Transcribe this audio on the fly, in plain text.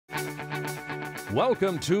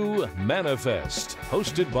Welcome to Manifest,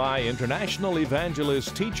 hosted by international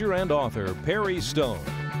evangelist, teacher, and author Perry Stone.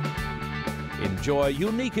 Enjoy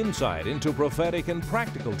unique insight into prophetic and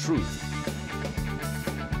practical truth.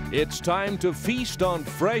 It's time to feast on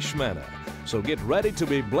fresh manna, so get ready to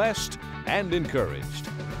be blessed and encouraged.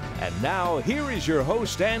 And now, here is your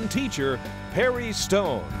host and teacher, Perry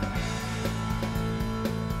Stone.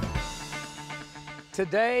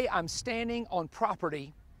 Today, I'm standing on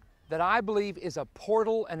property that I believe is a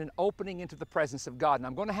portal and an opening into the presence of God. And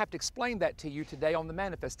I'm going to have to explain that to you today on the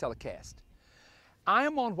Manifest telecast. I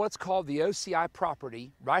am on what's called the OCI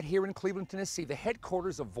property right here in Cleveland, Tennessee, the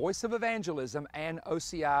headquarters of Voice of Evangelism and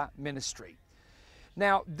OCI Ministry.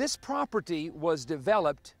 Now, this property was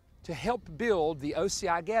developed to help build the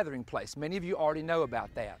OCI gathering place. Many of you already know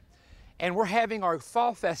about that. And we're having our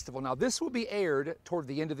Fall Festival. Now, this will be aired toward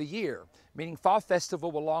the end of the year, meaning Fall Festival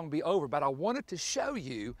will long be over, but I wanted to show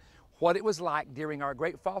you what it was like during our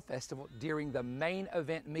great Fall Festival, during the main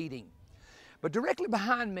event meeting. But directly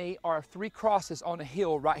behind me are 3 crosses on a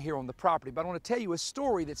hill right here on the property. But I want to tell you a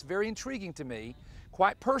story that's very intriguing to me,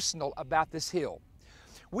 quite personal about this hill.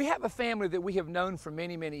 We have a family that we have known for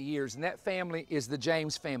many, many years, and that family is the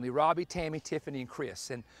James family, Robbie, Tammy, Tiffany, and Chris.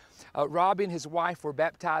 And Robbie and his wife were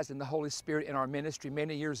baptized in the Holy Spirit in our ministry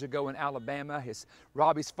many years ago in Alabama.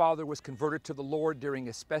 Robbie's father was converted to the Lord during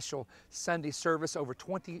a special Sunday service over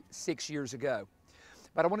 26 years ago.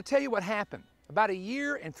 But I want to tell you what happened. About a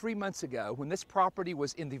year and 3 months ago, when this property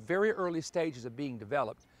was in the very early stages of being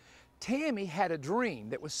developed, Tammy had a dream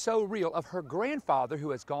that was so real of her grandfather, who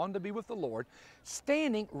has gone to be with the Lord,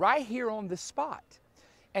 standing right here on this spot.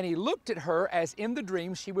 And he looked at her as in the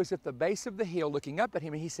dream she was at the base of the hill looking up at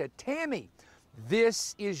him, and he said, "Tammy,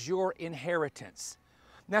 this is your inheritance."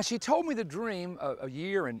 Now, she told me the dream a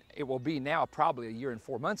year, and it will be now probably a year and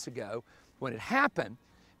 4 months ago when it happened,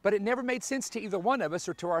 but it never made sense to either one of us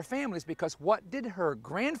or to our families, because what did her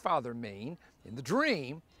grandfather mean in the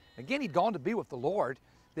dream? Again, he'd gone to be with the Lord,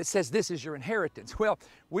 that says this is your inheritance. Well,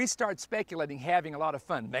 we start speculating, having a lot of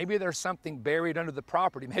fun. Maybe there's something buried under the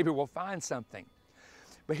property. Maybe we'll find something.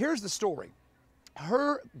 But here's the story.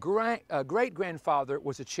 Her great-grandfather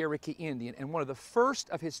was a Cherokee Indian and one of the first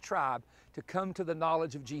of his tribe to come to the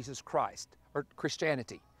knowledge of Jesus Christ, or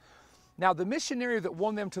Christianity. Now, the missionary that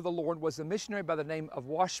won them to the Lord was a missionary by the name of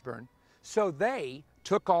Washburn, so they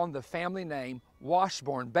took on the family name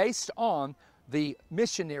Washburn based on the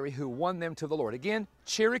missionary who won them to the Lord. Again,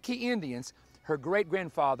 Cherokee Indians, her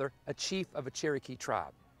great-grandfather, a chief of a Cherokee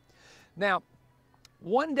tribe. Now,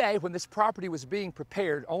 one day when this property was being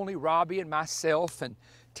prepared, only Robbie and myself and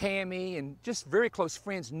Tammy and just very close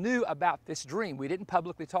friends knew about this dream. We didn't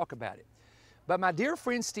publicly talk about it. But my dear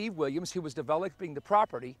friend Steve Williams, who was developing the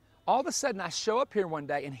property, all of a sudden I show up here one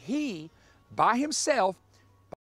day and he, by himself,